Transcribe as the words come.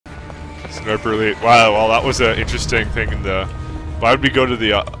Sniper Elite. Wow, well that was an interesting thing in the... Why would we go to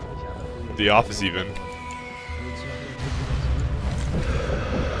the office even?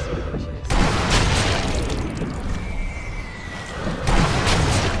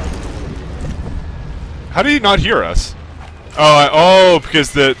 How did he not hear us? Oh,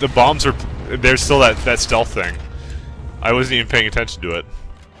 because the bombs are... There's still that stealth thing. I wasn't even paying attention to it.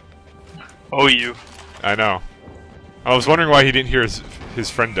 Oh, you. I know. I was wondering why he didn't hear his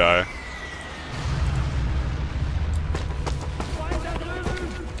friend die.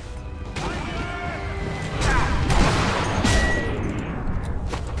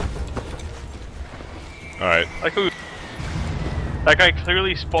 Alright. Like who? That guy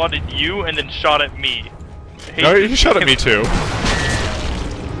clearly spotted you and then shot at me. No, he shot at me too.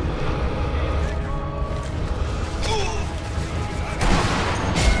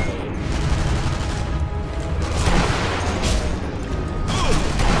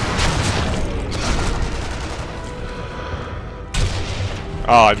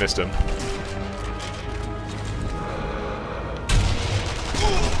 Oh, I missed him.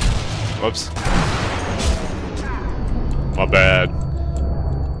 Whoops. My bad.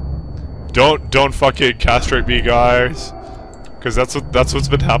 Don't fucking castrate me, guys. Cause that's what's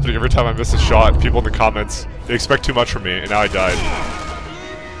been happening every time I miss a shot. People in the comments, they expect too much from me, and now I died.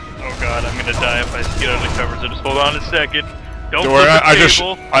 Oh god, I'm gonna die if I get under cover, so just hold on a second. Don't worry,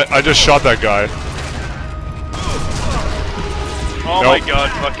 I just shot that guy. Oh nope. my god,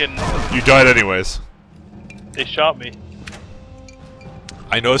 fucking... You died anyways. They shot me.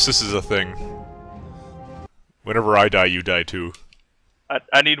 I noticed this is a thing. Whenever I die, you die too.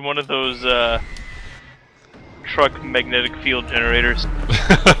 I need one of those, truck magnetic field generators.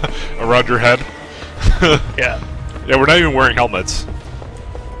 Around your head? Yeah. Yeah, we're not even wearing helmets.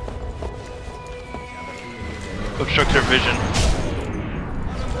 Obstructs our vision.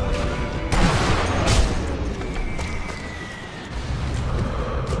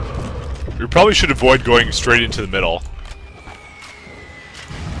 We probably should avoid going straight into the middle.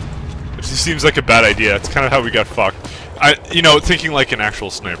 It just seems like a bad idea. It's kind of how we got fucked. You know, thinking like an actual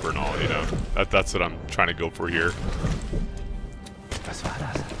sniper and all, you know. That's what I'm trying to go for here.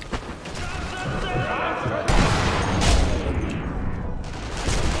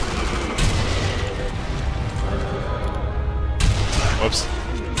 Whoops.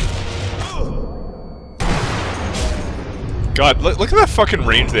 God, look at that fucking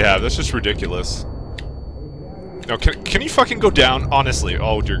range they have. That's just ridiculous. No, can you fucking go down? Honestly.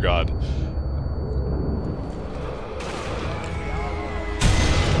 Oh, dear God.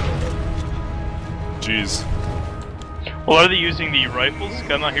 Jeez. Well, are they using the rifles?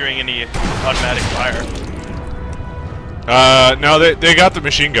 'Cause I'm not hearing any automatic fire. No, they got the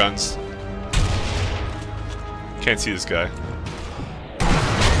machine guns. Can't see this guy.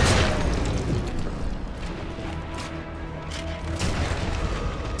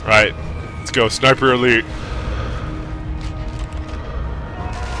 Right, let's go, Sniper Elite.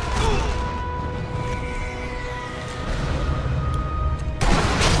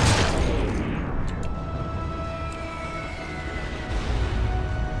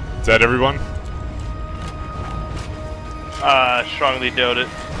 Is that everyone? Strongly doubt it.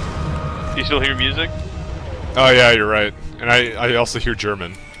 Do you still hear music? Oh yeah, you're right. And I also hear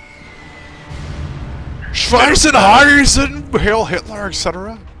German. Schweizenheisen, Hail Hitler,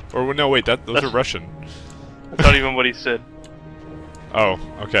 etc. Or no, wait, those are Russian. That's not even what he said. Oh,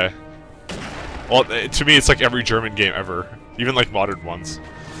 okay. Well, to me, it's like every German game ever, even like modern ones.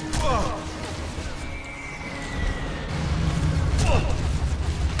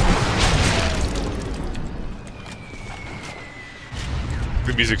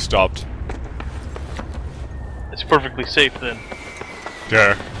 The music stopped. It's perfectly safe then.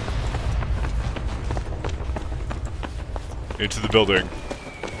 Yeah. Into the building.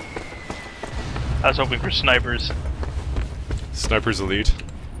 I was hoping for snipers. Sniper's Elite.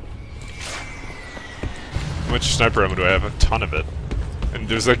 How much sniper ammo do I have? A ton of it. And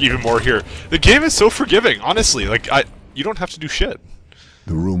there's like even more here. The game is so forgiving, honestly. Like, you don't have to do shit.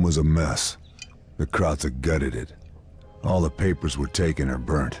 The room was a mess. The Krauts had gutted it. All the papers were taken or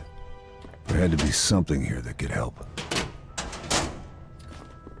burnt. There had to be something here that could help.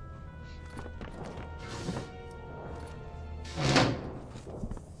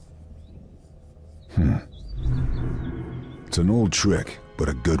 It's an old trick, but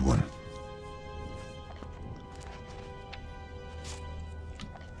a good one.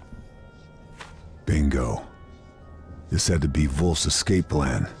 Bingo. This had to be Wolf's escape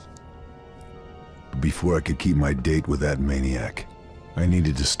plan. But before I could keep my date with that maniac, I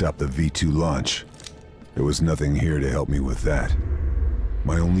needed to stop the V2 launch. There was nothing here to help me with that.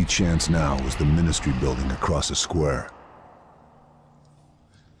 My only chance now was the Ministry building across the square.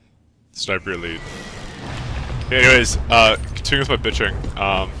 Sniper elite. Anyways, continue with my bitching.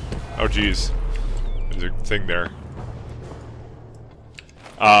 Oh geez. There's a thing there.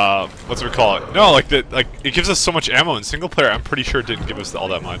 What's it call it? No, like it gives us so much ammo in single player. I'm pretty sure it didn't give us all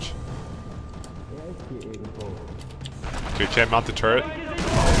that much. Okay, can't mount the turret.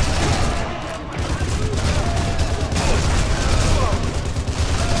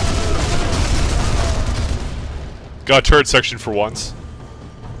 Got a turret section for once.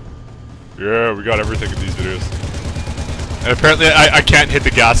 Yeah, we got everything in these videos. And apparently I can't hit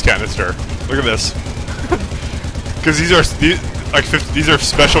the gas canister. Look at this. Because these are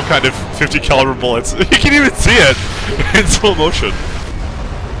special kind of 50 caliber bullets. You can even see it in slow motion.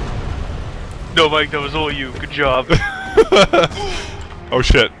 No, Mike, that was all you. Good job. Oh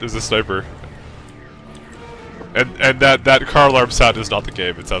shit, there's a sniper. And that car alarm sound is not the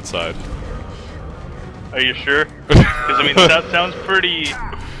game, it's outside. Are you sure? Because I mean, that sounds pretty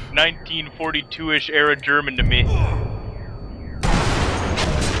 1942-ish era German to me.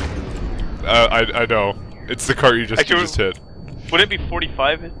 I know. It's the car you just hit. Would it be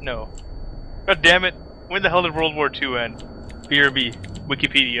 45? No. God damn it! When the hell did World War II end? BRB,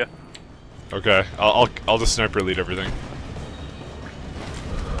 Wikipedia. Okay, I'll just sniper elite everything.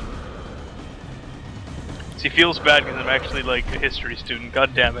 See, feels bad because I'm actually like a history student.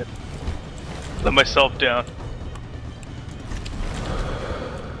 God damn it! Let myself down.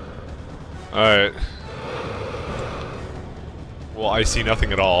 Alright. Well, I see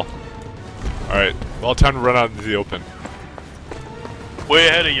nothing at all. Alright, well, time to run out into the open. Way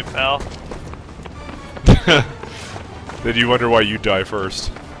ahead of you, pal. Then you wonder why you die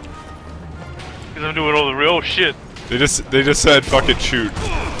first. Because I'm doing all the real shit. They just said fucking shoot.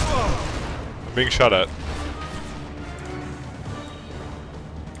 I'm being shot at.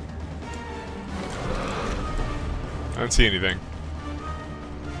 I don't see anything.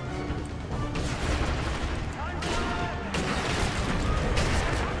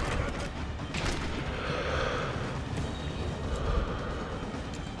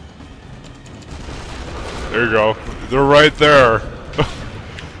 There you go. They're right there.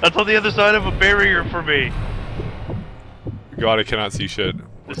 That's on the other side of a barrier for me. God, I cannot see shit.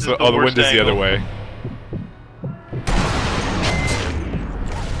 The wind is the other way.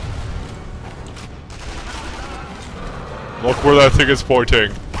 Look where that thing is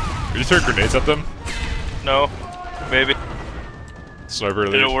pointing. Are you throwing grenades at them? No. Maybe. Sniper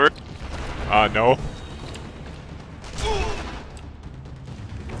elite. Did it work? No.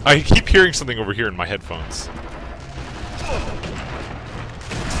 I keep hearing something over here in my headphones.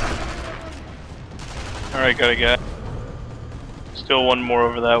 Alright, got a guy. Still one more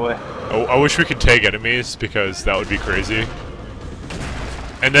over that way. Oh, I wish we could tag enemies because that would be crazy.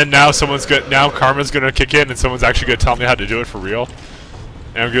 And then now now karma's gonna kick in and someone's actually gonna tell me how to do it for real.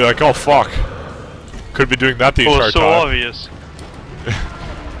 And I'm gonna be like, oh fuck. Could be doing that the entire it's so time. obvious.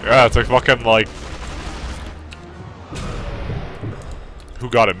 Yeah, it's like fucking like... Who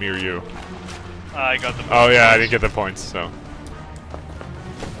got it, me or you? I got the points. Oh yeah, I didn't get the points, so...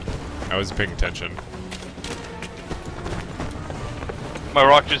 I wasn't paying attention. My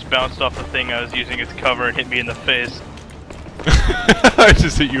rock just bounced off the thing I was using as cover and hit me in the face. I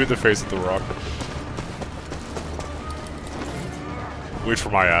just hit you in the face with the rock. Wait for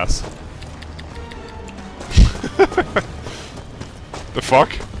my ass. The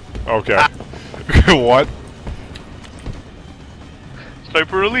fuck? Okay. What?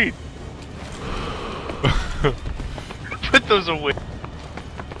 Sniper elite. Put those away.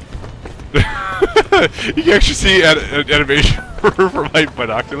 You can actually see an animation from my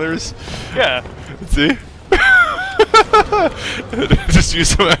binoculars. Yeah. Let's see. Just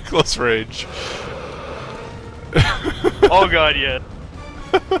use them at close range. Oh god, yeah.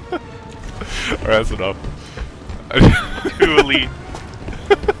 Alright, that's enough. Too elite.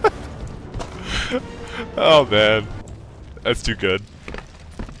 Oh man. That's too good.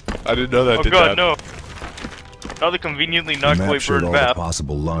 I didn't know that Oh did god, that. no. Now the conveniently The knocked away map showed bird all map. the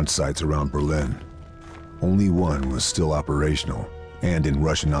possible launch sites around Berlin. Only one was still operational and in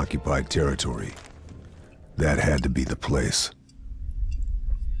Russian-occupied territory. That had to be the place.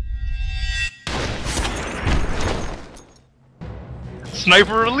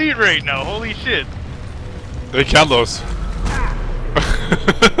 Sniper elite right now, holy shit. Hey, Carlos.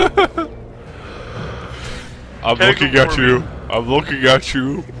 I'm Tag looking him at for you. me. I'm looking at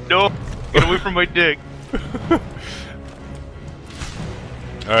you. No, get away from my dick.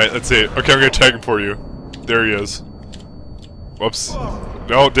 Alright, let's see. Okay, I'm gonna tag him for you. There he is. Whoops.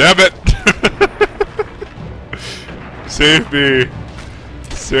 No, damn it! Save me.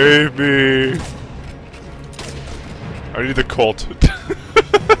 Save me. I need the Colt.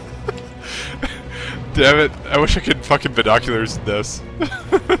 Damn it. I wish I could fucking binoculars this.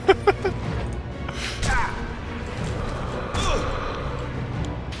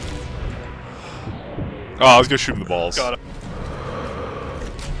 Oh, I was gonna shoot him the balls. Got him.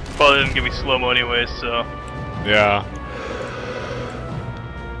 Probably didn't give me slow-mo anyways, so... Yeah.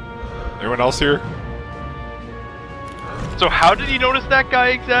 Anyone else here? So how did he notice that guy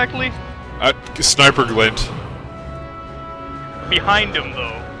exactly? Sniper glint. Behind him,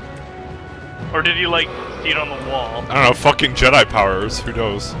 though. Or did he, like, see it on the wall? I don't know, fucking Jedi powers, who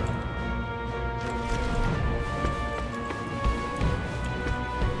knows?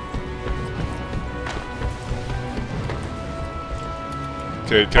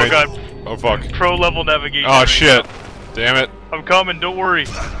 Okay, Oh god. Oh fuck. Pro-level navigation. Oh right shit. now. Damn it. I'm coming, don't worry.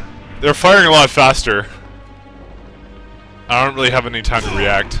 They're firing a lot faster. I don't really have any time to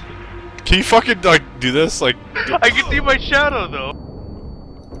react. Can you fucking, like, do this? Like... I can see my shadow, though.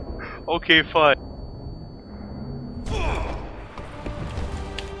 Okay, fine.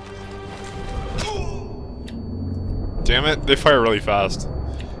 Damn it, they fire really fast.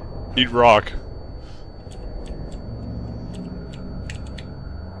 Eat rock.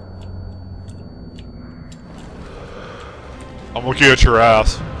 I'm looking at your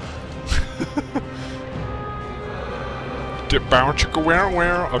ass. Dip bow chicka wow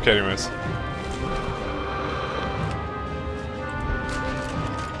wow. Okay, anyways.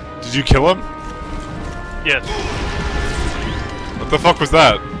 Did you kill him? Yes. What the fuck was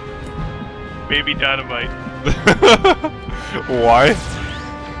that? Maybe dynamite. Why?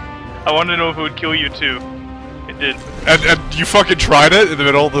 I wanted to know if it would kill you too. It did. And you fucking tried it in the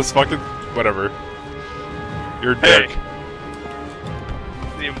middle of this fucking... whatever. You're a Hey. dick.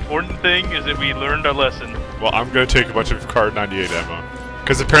 The important thing is that we learned our lesson. Well, I'm gonna take a bunch of Kar 98 ammo.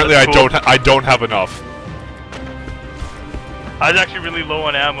 Because apparently That's cool. I don't have enough. I was actually really low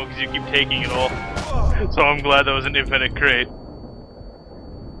on ammo because you keep taking it all. So I'm glad that was an infinite crate.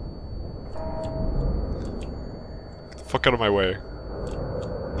 Get the fuck out of my way.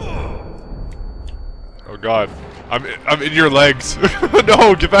 Oh god. I'm in your legs.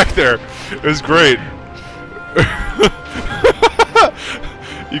 No, get back there. It was great.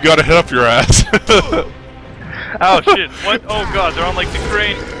 You gotta hit up your ass. Oh shit, what? Oh god, they're on like the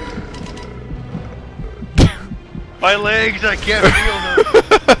crane. My legs, I can't feel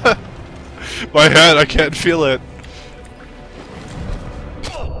them. My head, I can't feel it.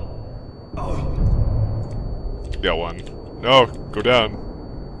 Got one. No, go down.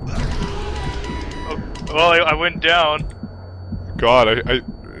 Oh, well, I went down. God,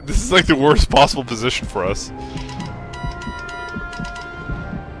 this is like the worst possible position for us.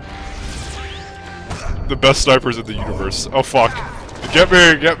 The best snipers in the universe. Oh fuck. Get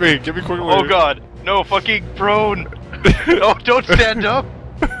me quickly. Oh god, no, fucking prone. No, don't stand up.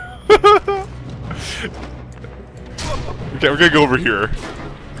 Okay, we're gonna go over here.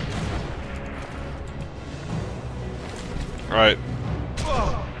 Alright.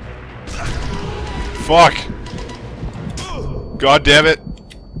 Fuck! God damn it!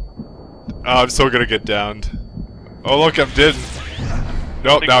 Oh, I'm still gonna get downed. Oh look, I'm dead.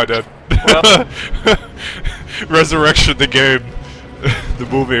 Nope, now I did. Well. Resurrection the game. The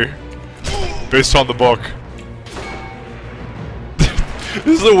movie. Based on the book.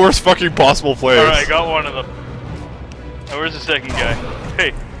 This is the worst fucking possible place. Alright, I got one of them. Oh, where's the second guy?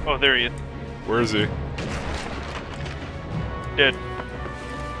 Hey, oh there he is. Where is he? Dead.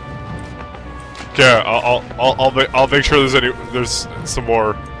 Okay, I'll make sure there's some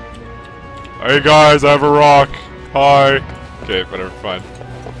more. Hey guys, I have a rock. Hi. Okay, whatever, fine.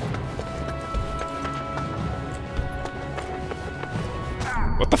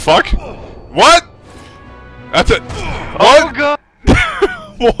 What the fuck? What? That's it. Oh What? god!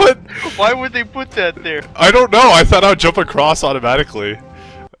 What? Why would they put that there? I don't know. I thought I'd jump across automatically.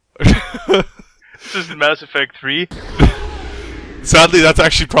 This is Mass Effect 3. Sadly, that's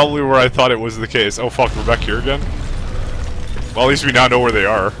actually probably where I thought it was the case. Oh fuck, we're back here again? Well, at least we now know where they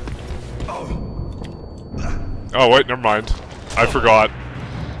are. Oh wait, never mind. I forgot.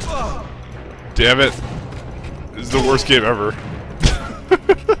 Damn it. This is the worst game ever.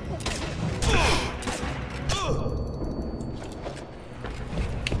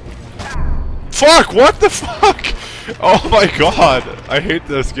 Fuck! What the fuck? Oh my god! I hate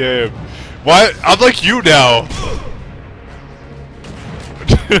this game. Why? I'm like you now!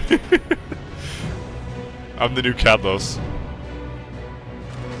 I'm the new Cadlos.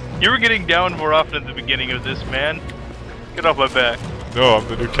 You were getting down more often at the beginning of this, man. Get off my back. No, I'm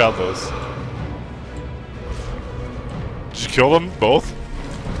the new Cadlos. Did you kill them both?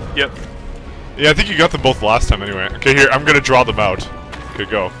 Yep. Yeah, I think you got them both last time anyway. Okay, here, I'm gonna draw them out. Okay,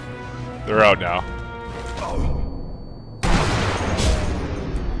 go. They're out now.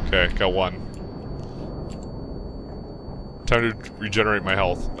 Okay, got one. Time to regenerate my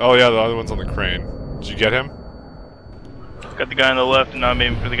health. Oh yeah, the other one's on the crane. Did you get him? Got the guy on the left, and now I'm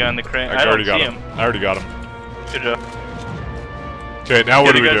aiming for the guy on the crane. I already don't got see him. I already got him. Good job. Okay, now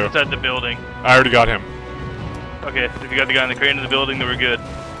what do we Get the do? guys inside the building. I already got him. Okay, if you got the guy on the crane in the building, then we're good.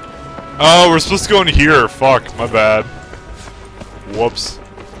 Oh, we're supposed to go in here. Fuck, my bad. Whoops.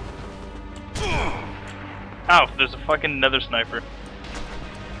 Ow, there's a fucking another sniper.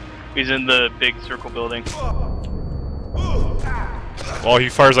 He's in the big circle building. Well, he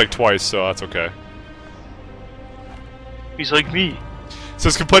fires like twice, so that's okay. He's like me. So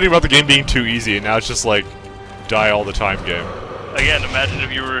it's complaining about the game being too easy, and now it's just like die all the time game. Again, imagine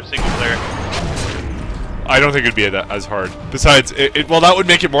if you were a single player. I don't think it'd be as hard. Besides, well, that would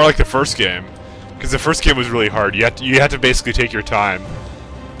make it more like the first game, because the first game was really hard. You had to basically take your time.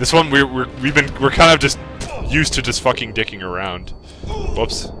 This one, we're kind of just used to just fucking dicking around.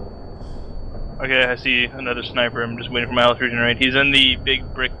 Whoops. Okay, I see another sniper. I'm just waiting for my health to regenerate. He's in the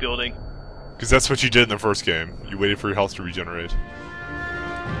big brick building. Because that's what you did in the first game. You waited for your health to regenerate.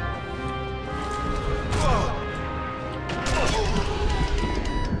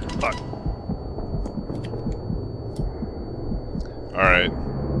 Fuck. Alright.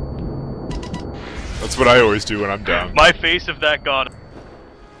 That's what I always do when I'm down. My face if that got him.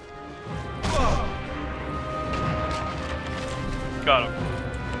 Got him.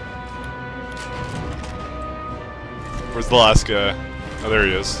 Where's the last guy? Oh, there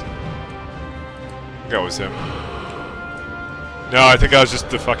he is. I think that was him. No, I think that was just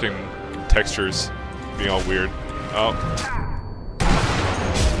the fucking textures being all weird. Oh.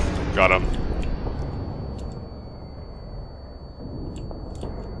 Got him.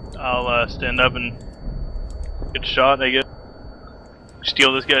 I'll stand up and get shot, I guess.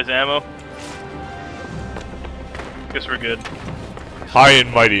 Steal this guy's ammo. Guess we're good. High and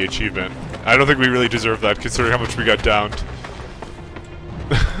mighty achievement. I don't think we really deserve that, considering how much we got downed.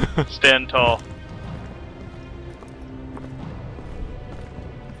 Stand tall.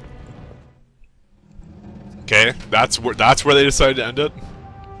 Okay, that's where they decided to end it.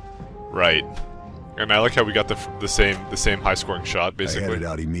 Right. And I like how we got the same high scoring shot, I basically. headed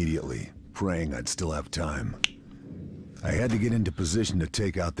out immediately, praying I'd still have time. I had to get into position to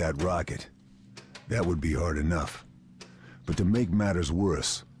take out that rocket. That would be hard enough. But to make matters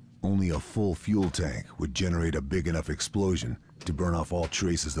worse, only a full fuel tank would generate a big enough explosion to burn off all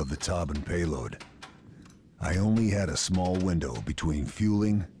traces of the Tauben payload. I only had a small window between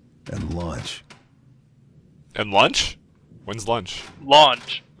fueling and launch. And lunch? When's lunch?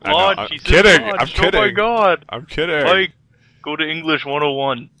 Launch. I know, Launch. I'm He said kidding, launch. I'm kidding. Oh my god. I'm kidding. Like, go to English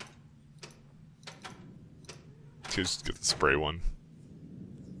 101. Just get the spray one.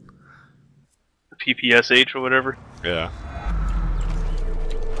 PPSH or whatever. Yeah.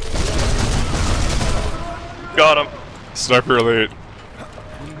 Got him. Sniper elite.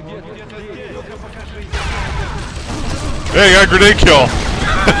 Hey, got a grenade kill!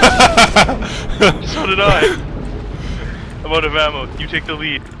 So did I. I'm out of ammo. You take the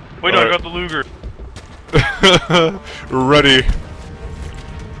lead. Wait, no, I Alright. got the Luger. Ready.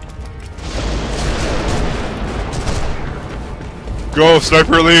 Go,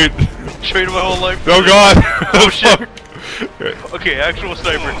 sniper elite! Traded my whole life. Oh god! Oh shit! Okay. Okay, actual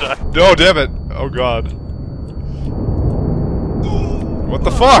sniper time. No, damn it! Oh god. What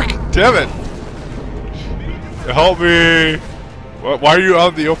the fuck? Damn it! Help me! Why are you out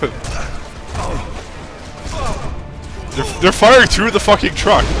in the open? They're firing through the fucking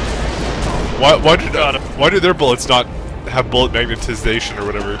truck. Why do their bullets not have bullet magnetization or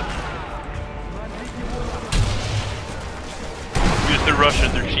whatever? Because they're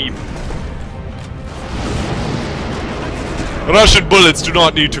Russian, they're cheap. Russian bullets do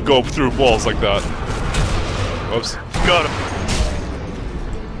not need to go through walls like that. Whoops. Got him.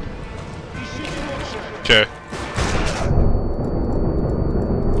 Okay.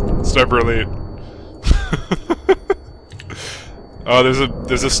 Sniper elite. Oh,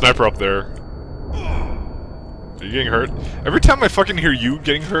 there's a sniper up there. Are you getting hurt? Every time I fucking hear you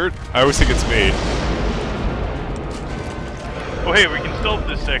getting hurt, I always think it's me. Oh hey, we can stealth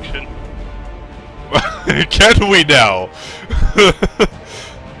this section. Can we now?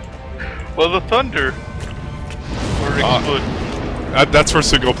 Well, the thunder. Or explode. That's for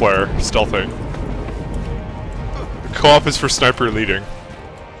single player stealthing. Co-op is for sniper leading.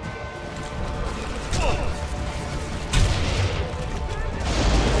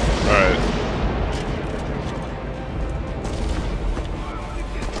 Alright.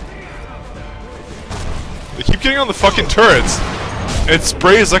 keep getting on the fucking turrets. It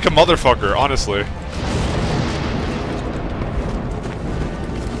sprays like a motherfucker, honestly.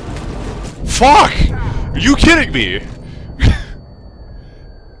 Fuck! Are you kidding me?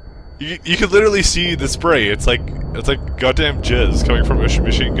 you can literally see the spray. It's like goddamn jizz coming from a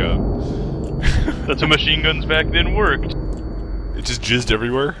machine gun. That's how machine guns back then worked. It just jizzed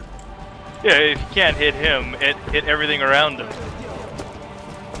everywhere? Yeah, if you can't hit him, it hit everything around him.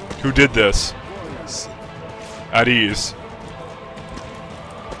 Who did this? At ease.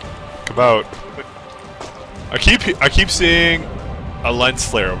 Come out. I keep seeing a lens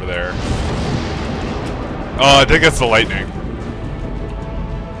flare over there. Oh, I think that's the lightning.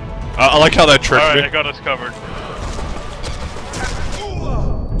 I like how that tricked me. Alright, I got us covered.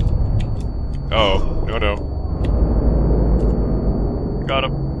 Oh, no. Got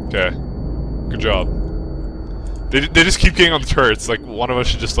him. Okay. Good job. They just keep getting on the turrets. Like, one of us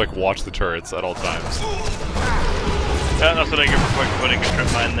should just, like, watch the turrets at all times. That's what I get for putting a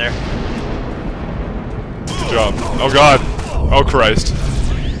strip mine there. Good job. Oh god. Oh Christ.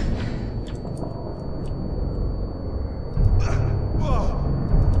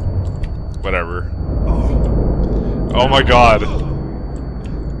 Whatever. Oh my god.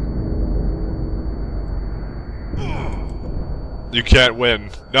 You can't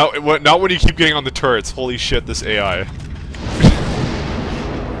win. Not when you keep getting on the turrets. Holy shit, this AI.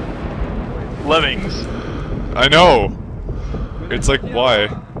 Lemmings. I know. It's like, why?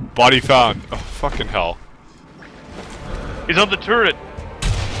 Body found. Oh, fucking hell. He's on the turret.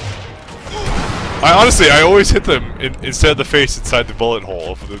 I always hit them instead of the face inside the bullet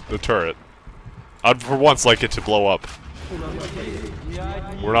hole of the turret. I'd for once like it to blow up.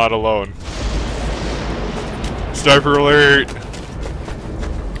 We're not alone. Sniper alert!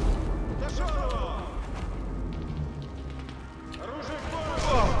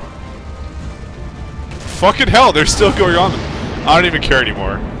 Fucking hell, they're still going on. I don't even care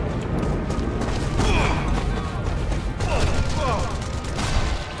anymore.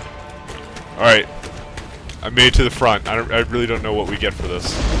 Alright. I made it to the front. I really don't know what we get for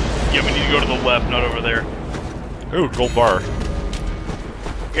this. Yeah, we need to go to the left, not over there. Ooh, gold bar.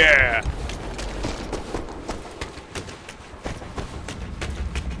 Yeah!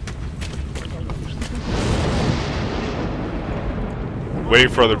 Waiting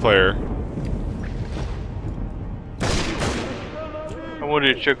for other player. I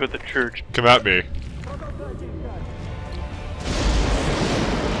wanted to check with the church. Come at me.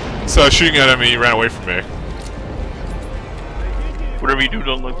 So I was shooting at him and he ran away from me. Whatever you do,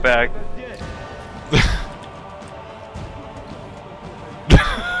 don't look back.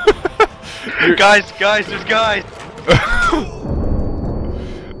 Guys, there's guys!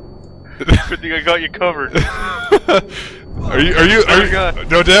 Good thing I got you covered. Are you?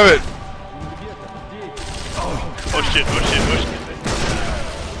 No, damn it! Oh shit.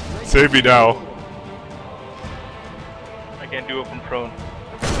 Save me now. I can't do it from prone.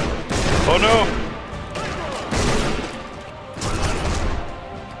 Oh no!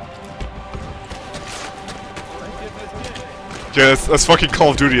 Yeah, that's fucking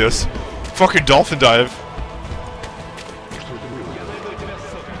Call of Duty. This fucking dolphin dive.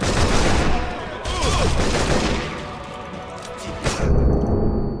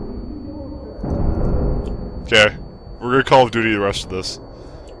 Okay, we're gonna Call of Duty the rest of this.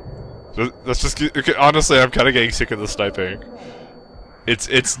 Let's just get, okay, honestly, I'm kind of getting sick of the sniping.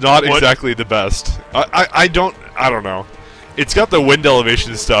 It's not what? Exactly the best. I don't know. It's got the wind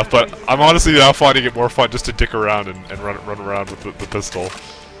elevation and stuff, but I'm honestly now finding it more fun just to dick around and run around with the pistol.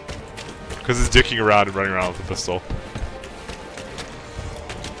 Because it's dicking around and running around with the pistol.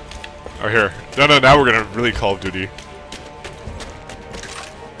 Oh, here. No, now we're gonna really Call of Duty.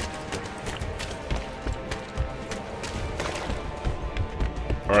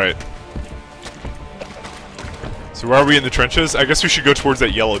 Alright. So where are we in the trenches? I guess we should go towards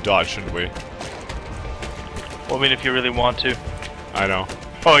that yellow dot, shouldn't we? Well, I mean, if you really want to. I know.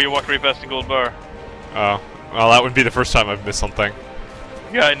 Oh, you walked right past the gold bar. Oh. Well, that would be the first time I've missed something.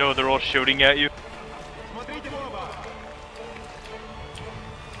 Yeah, I know, they're all shooting at you.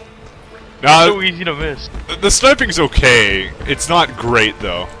 Now, It's so easy to miss. the sniping's okay. It's not great,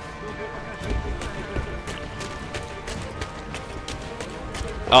 though.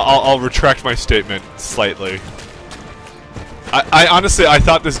 I'll retract my statement slightly. I honestly, I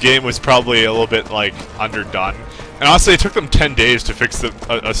thought this game was probably a little bit, like, underdone. And honestly, it took them 10 days to fix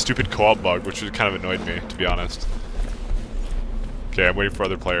a stupid co-op bug, which kind of annoyed me, to be honest. Okay, I'm waiting for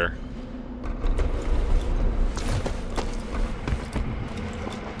other player.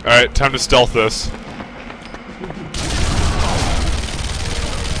 Alright, time to stealth this.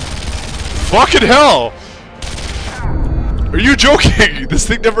 Fucking hell! Are you joking? This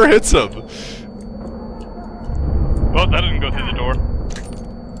thing never hits him. Well, that didn't go through the door.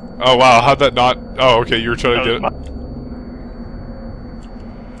 Oh wow, how'd that not? Oh, okay, you were trying to get it.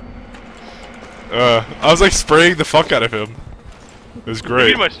 I was like spraying the fuck out of him. It was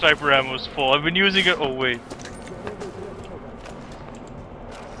great. My sniper ammo was full. I've been using it. Oh wait.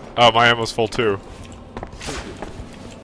 Oh, my ammo's full too.